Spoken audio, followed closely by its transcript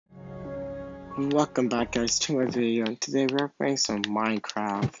Welcome back guys to my video, and today we're playing some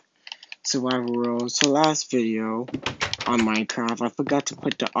Minecraft Survival World. So last video on Minecraft, I forgot to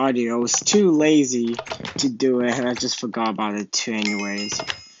put the audio. I was too lazy to do it and I just forgot about it too anyways.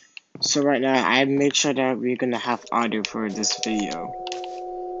 So right now I make sure that we're gonna have audio for this video.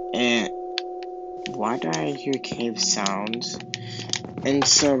 And why do I hear cave sounds? And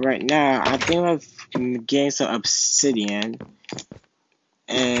so right now I think I'm getting some obsidian.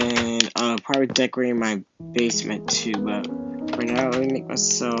 And I'll probably decorate my basement too, but for now, let me make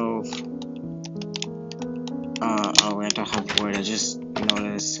myself. Oh, I don't have wood, I just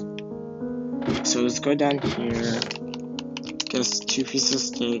noticed. So let's go down here. Just 2 pieces of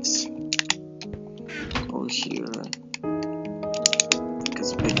sticks. Go here.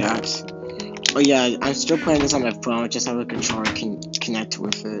 Because pickaxe. Oh, yeah, I'm still playing this on my phone, I just have a controller can connect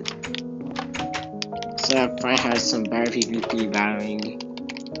with it. So if I have some better PvP battling.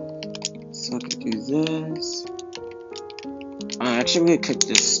 So I can do this. Actually, we could cook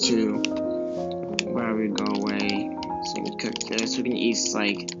this too. Where we go away. So we can cook this. We can eat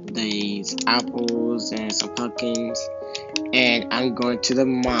like these apples and some pumpkins. And I'm going to the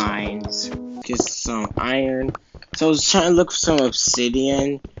mines. Get some iron. So I was trying to look for some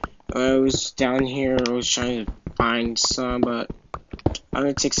obsidian. I was down here. I was trying to find some, but I'm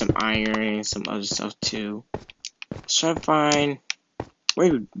gonna take some iron and some other stuff too. Let's try to find.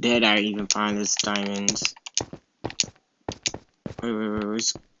 Where did I even find this diamonds? Wait.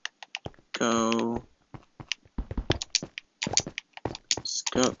 Let's go. Let's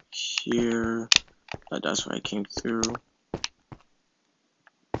go here. Oh, that's where I came through.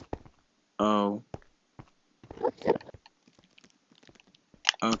 Oh.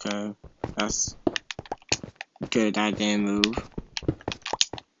 Okay. That's good. I didn't move.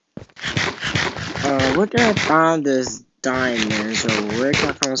 Where can I find this diamond? So where can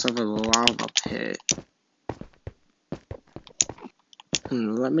I find myself a lava pit?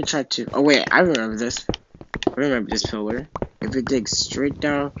 Let me try to. Oh wait, I remember this. I remember this pillar. If you dig straight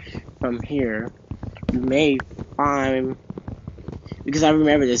down from here, you may find. Because I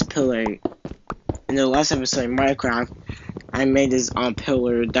remember this pillar. In the last episode in Minecraft, I made this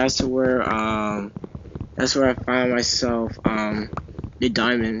pillar. That's where I found myself the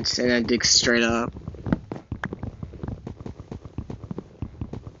diamonds, and I dig straight up.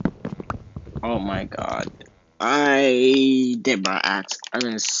 Oh my god. I did my axe. I'm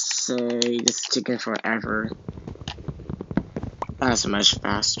gonna say this is taking forever. That's much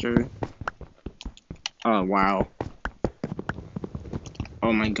faster. Oh wow.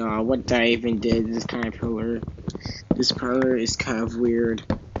 Oh my god, what did I even did? This kind of pillar. This pillar is kind of weird.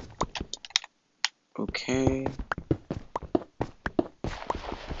 Okay.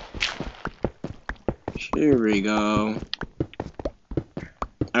 Here we go.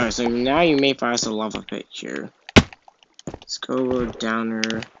 Alright, so now you may find us a lava pit here. Let's go a little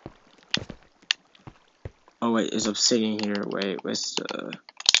downer. Oh wait, there's obsidian here. Wait, what's the...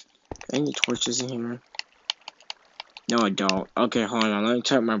 Any torches in here? No, I don't. Okay, hold on. Let me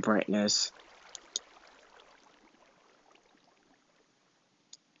check my brightness.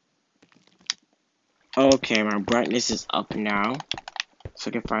 Okay, my brightness is up now. So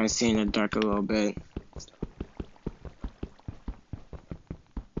I can finally see in the dark a little bit.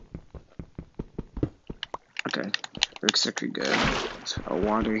 Okay, looks like we're good. So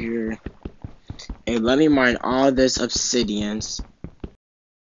water here. Hey, let me mine all this obsidians.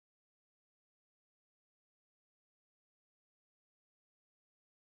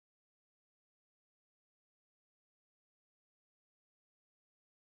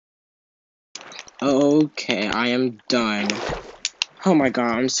 Okay, I am done. Oh my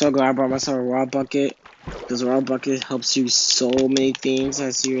god, I'm so glad I brought myself a raw bucket. Because a raw bucket helps you so many things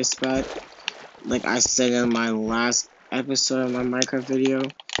as you expect. Like I said in my last episode of my Minecraft video.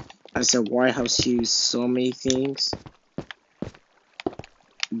 I said water helps you so many things.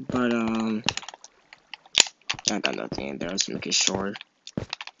 But I got nothing in there, let's make it short.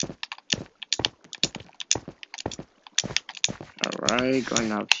 Alright,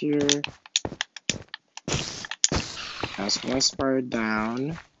 going up here. That's one spire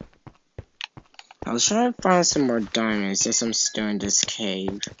down. I was trying to find some more diamonds. There's some stone in this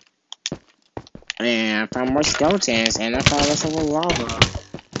cave. And I found more skeletons, and I found myself a lava.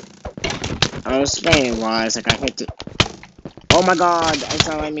 I was explaining why, it's like I hit it. Oh my god, it's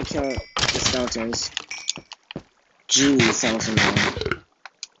not letting me kill the skeletons. Jeez, skeleton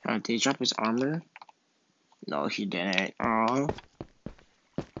man. Did he drop his armor? No, he didn't. Aw.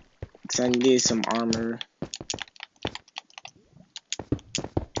 Because I needed some armor.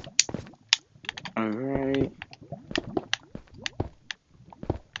 Alright.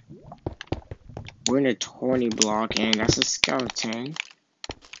 we're in a 20 block, and that's a skeleton.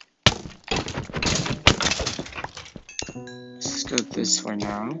 Let's go this way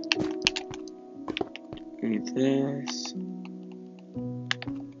now. Do this.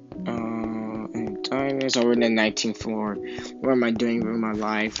 And diamonds. Oh, we're in the 19th floor. What am I doing with my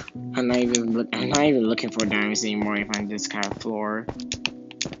life? I'm not even looking for diamonds anymore if I'm this kind of floor.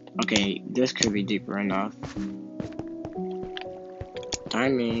 Okay, this could be deeper enough.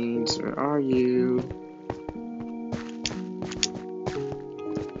 Diamonds, where are you?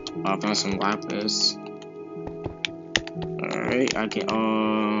 Oh, I found some lapis. Alright, I can,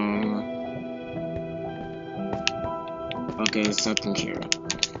 okay, there's something here.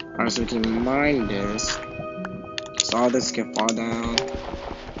 Alright, so we can mine this. So all this can fall down.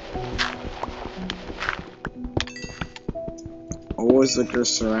 Always look at your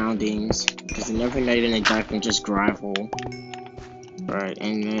surroundings, because you never know you're gonna die from just gravel. Right,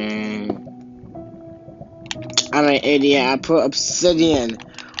 and then I'm an idiot. I put obsidian.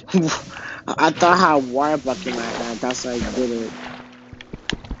 I thought I had wire block in my hand. That's why I did it.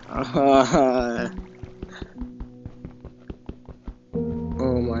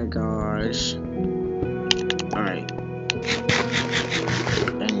 Oh my gosh. Alright.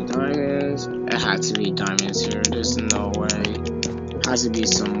 Any diamonds? It had to be diamonds here. There's no way. Has to be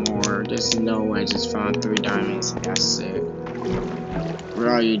some more. There's no way I just found 3 diamonds. That's it. Where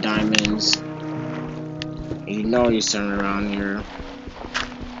are you, diamonds? You know you're somewhere around here.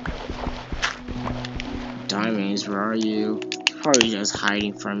 Diamonds, where are you? Probably just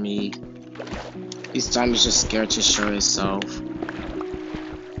hiding from me. This diamond's just scared to show itself.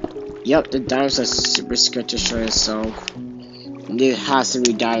 Yep, the diamonds are super scared to show itself. There has to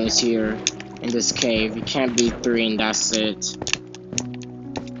be diamonds here in this cave. It can't be 3 and that's it.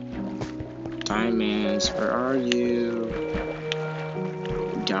 Diamonds, where are you?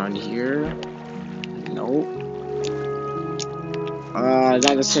 Down here? Nope. I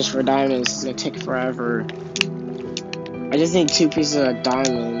gotta search for diamonds. It's gonna take forever. I just need 2 pieces of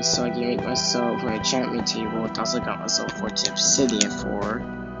diamonds so I can make myself an enchantment table. That's what I got myself 4 obsidian for.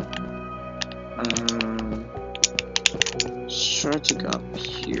 Try to go up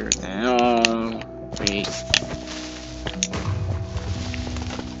here then. Wait.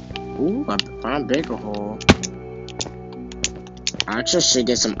 Ooh, I found a bigger hole. I actually should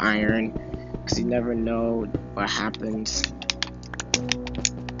get some iron, because you never know what happens.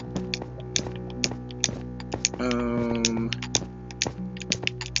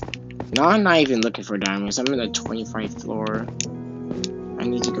 No, I'm not even looking for diamonds. I'm in the 25th floor. I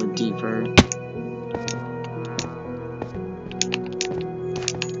need to go deeper.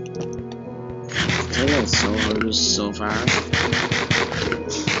 I'm getting so hungry so fast.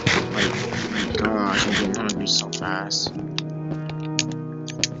 Like, my gosh, I'm getting hungry so fast.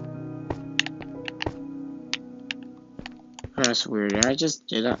 That's weird. I just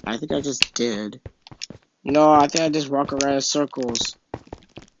did that. I think I just did. No, I think I just walk around in circles.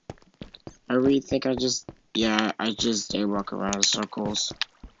 I really think I just... Yeah, I just did walk around in circles.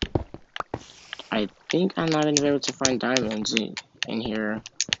 I think I'm not gonna be able to find diamonds in here.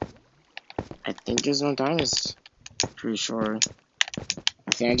 I think there's no diamonds. Pretty sure.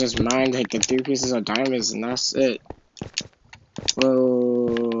 I think I just mined like the 3 pieces of diamonds and that's it.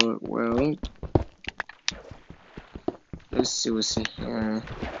 Well, let's see what's in here.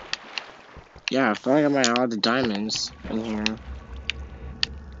 Yeah, I feel like I might have all the diamonds in here.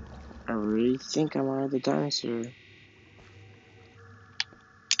 I really think I might have the diamonds here.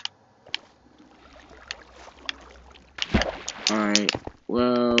 Alright,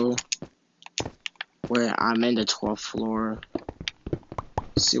 well, wait, I'm in the 12th floor.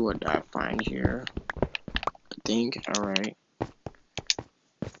 Let's see what I find here. I think, alright.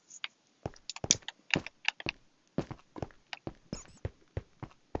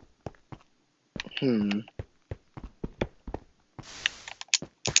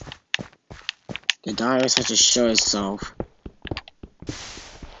 The diamonds has to show itself.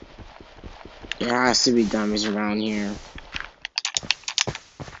 There has to be diamonds around here.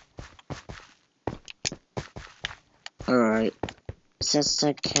 Alright. Since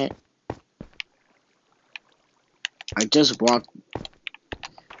I can't... I just walked...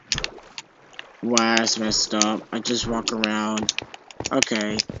 Wow, that's messed up. I just walk around.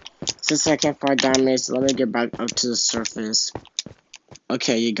 Okay. Since I can't find diamonds, let me get back up to the surface.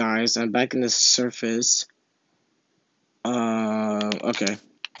 Okay, you guys, I'm back in the surface. Okay.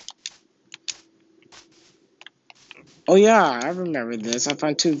 Oh yeah, I remember this. I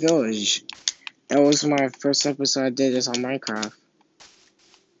found 2 villages. That was my first episode I did this on Minecraft.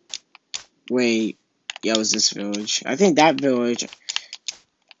 Wait, yeah, it was this village. I think that village.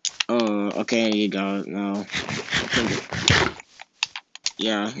 Oh, okay, here you go. No.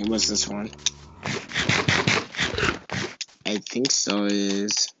 Yeah, it was this one. I think so it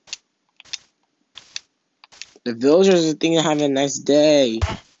is. The villagers are thinking having a nice day.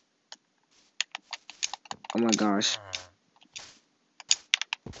 Oh my gosh.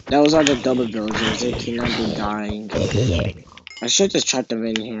 Those are the double villagers. They cannot be dying. I should just trap them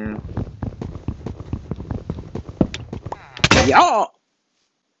in here. Yo!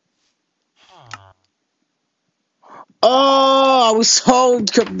 Oh, I was so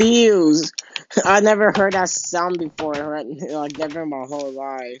confused. I never heard that sound before, right? Like never in my whole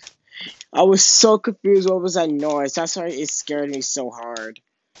life. I was so confused. What was that noise? That's why it scared me so hard.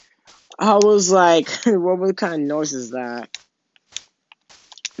 I was like, what kind of noise is that?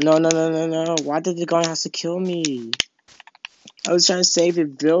 No, no, no, no, no. Why did the guy have to kill me? I was trying to save the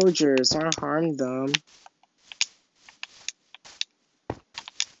villagers, not harm them.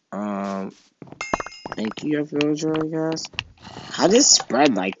 Thank you, villager, I guess. How did it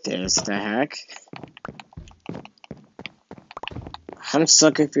spread like this? The heck? I'm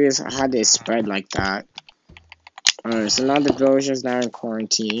so confused. How did it spread like that? Alright, so now the villagers now in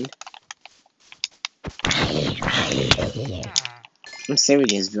quarantine. I'm saving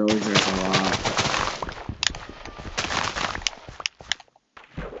these villagers a lot.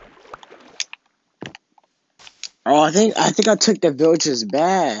 Oh, I think I took the villagers'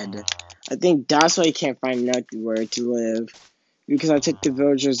 bed. I think that's why you can't find nowhere to live. Because I took the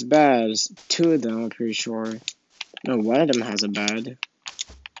villagers' beds. 2 of them, I'm pretty sure. No, 1 of them has a bed.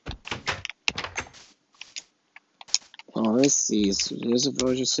 Oh, let's see. So there's a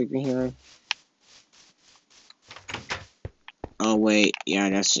villager sleeping here. Oh wait, yeah,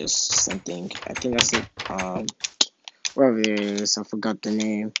 that's just something. I think that's it. Wherever it is, I forgot the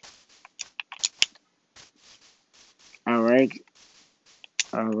name. Alright,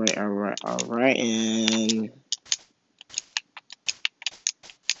 alright, and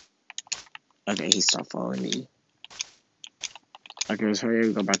okay, he stopped following me. Okay, let's hurry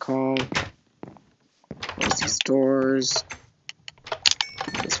up, go back home. Close these doors.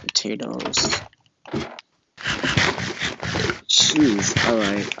 These potatoes. Jeez,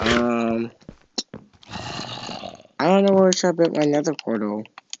 alright, I don't know where to build my nether portal.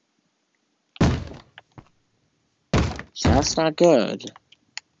 That's not good.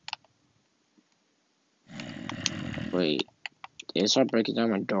 Wait, did it start breaking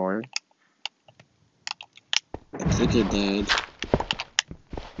down my door? I think it did.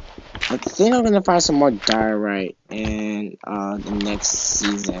 I think I'm gonna find some more diorite in the next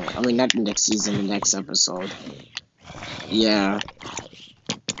season. I mean, not the next season, the next episode. Yeah.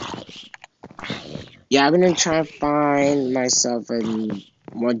 Yeah, I'm gonna try and find myself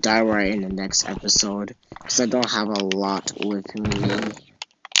more diorite in the next episode. Because I don't have a lot with me.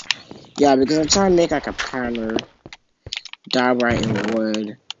 Yeah, because I'm trying to make like a primer. Diorite and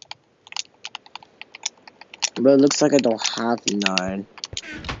wood. But it looks like I don't have none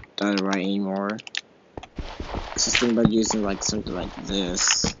diorite anymore. Just think about using like something like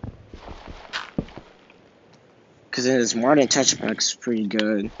this. Because this modern touch pack's pretty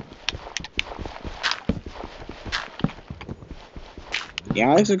good.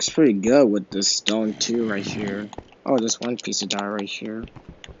 Yeah, it looks pretty good with the stone too right here. Oh, there's one piece of dye right here.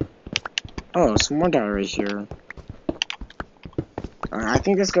 Oh, some more dye right here. I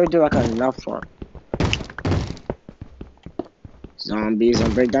think that's gonna do like enough for zombies.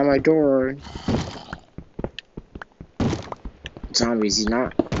 Don't break down my door. Zombies, do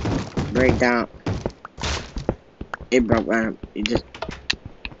not break down. It broke down. It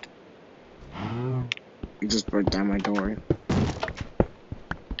just broke down my door.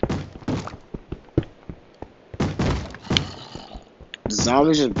 The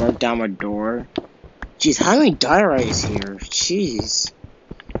zombies just broke down my door. Jeez, how many diorite is here? Jeez.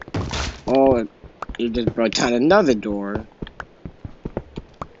 Oh, it just broke down another door.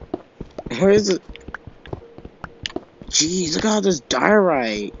 Where is it? Jeez, look at all this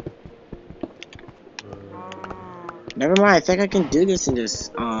diorite. Never mind, I think I can do this in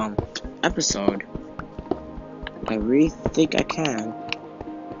this episode. I really think I can.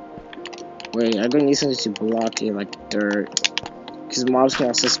 Wait, I'm gonna need something to block it, like dirt. Because mobs can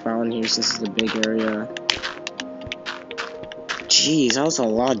also spawn here since it's a big area. Jeez, that was a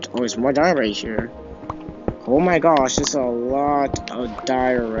lot. Oh, there's more diorite here. Oh my gosh, there's a lot of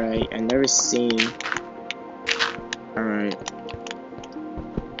diorite I never seen. Alright.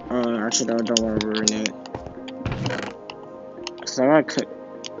 Actually, I don't want to ruin it. So I'm gonna cut.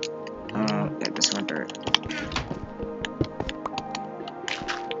 Yeah, this one dirt.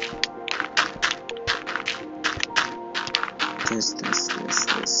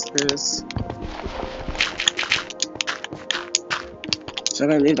 this. So I'm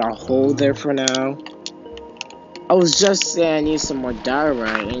gonna leave the hole there for now. I was just saying I need some more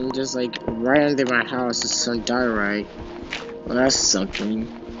diorite, and just like right under my house is some diorite. Well, that's something.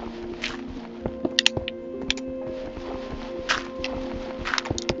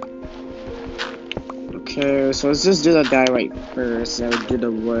 Okay, so let's just do the diorite first, and we'll do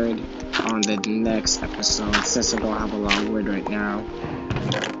the wood on the next episode, since I don't have a lot of wood right now.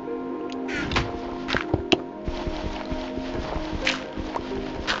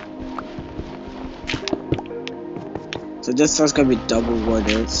 So this one's gonna be double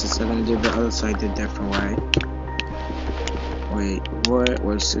wooded, since I'm gonna do the other side the different way. Wait, wood,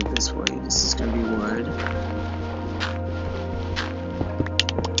 or is it this way? This is gonna be wood.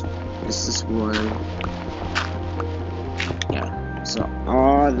 This is wood. Yeah, so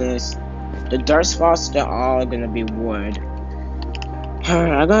all this, the dirt spots, they're all gonna be wood.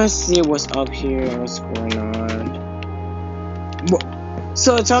 Alright, I gotta see what's up here and what's going on.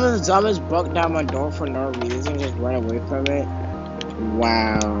 So it's all the zombies broke down my door for no reason, just ran away from it.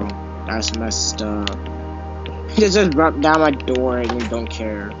 Wow, that's messed up. They just broke down my door and you don't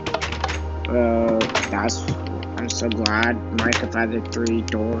care. I'm so glad Minecraft added 3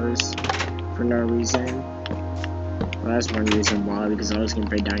 doors for no reason. Well, that's one reason why, because I was gonna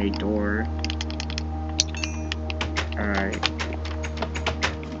break down your door. Alright.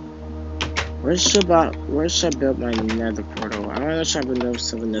 Where should I build my nether portal? I don't know, should I build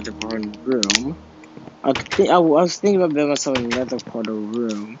myself a nether portal room? I was thinking about building myself a nether portal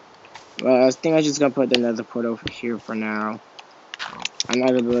room. But I think I'm just gonna put the nether portal here for now. I'm not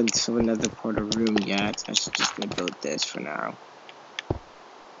gonna build myself a nether portal room yet. I should just gonna build this for now.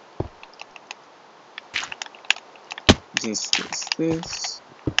 This.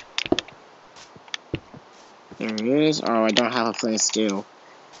 There it is. Oh, I don't have a flint steel.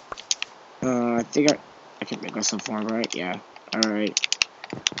 I think I can make myself one, right? Yeah. Alright.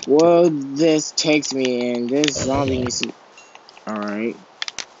 Well, this takes me in. This zombie needs to... Alright.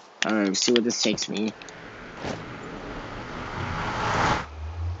 Alright, see what this takes me.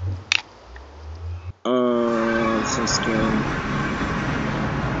 Oh, so scary.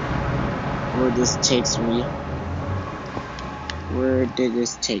 Where this takes me. Where did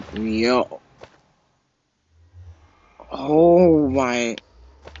this take me? Oh my...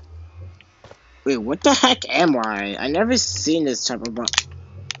 Wait, what the heck am I? I never seen this type of...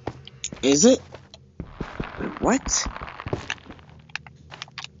 Is it? Wait, what?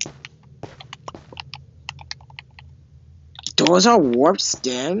 Those are warp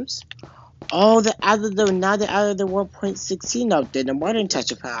stems? Oh, now they added the 1.16 update, the modern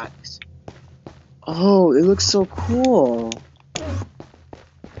texture packs. Oh, it looks so cool.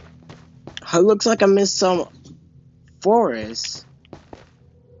 It looks like I'm in some forest.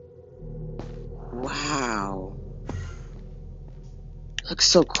 Wow. Looks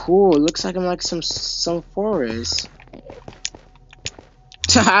so cool. It looks like I'm like some forest.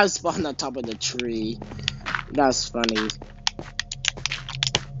 I spawned on top of the tree. That's funny.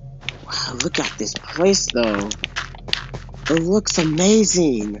 Wow, look at this place though. It looks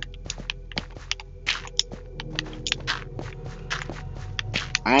amazing.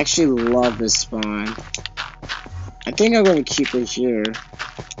 I actually love this spawn. I think I'm gonna keep it here.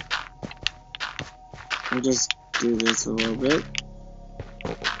 I'll just do this a little bit.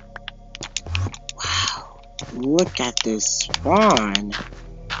 Wow, look at this spawn.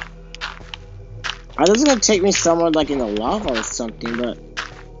 I was gonna take me somewhere like in the lava or something, but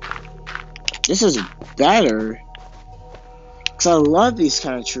this is better. Cause I love these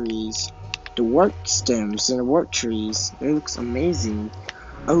kind of trees. The warp stems and the warp trees. It looks amazing.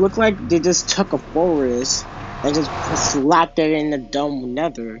 It look like they just took a forest and just slapped it in the dumb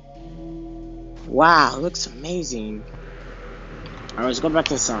nether. Wow, it looks amazing. Alright, let's go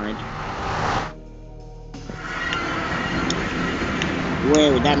back inside.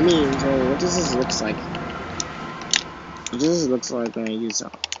 Wait, that means, what does this look like? What does this look like when I use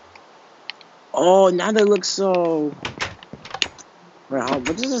it? Oh, now they look so... Wait, what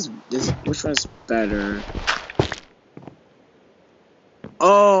does this, which one's better?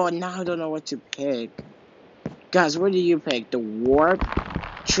 Oh, now I don't know what to pick. Guys, what do you pick? The warp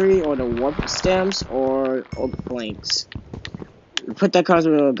tree or the warp stems or oak planks? Put that comment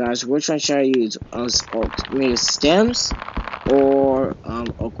below, guys. Which one should I use? Stems or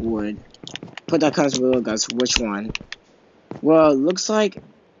oak wood? Put that comment below, guys. Which one? Well, looks like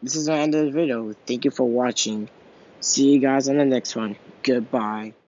this is the end of the video. Thank you for watching. See you guys on the next one. Goodbye.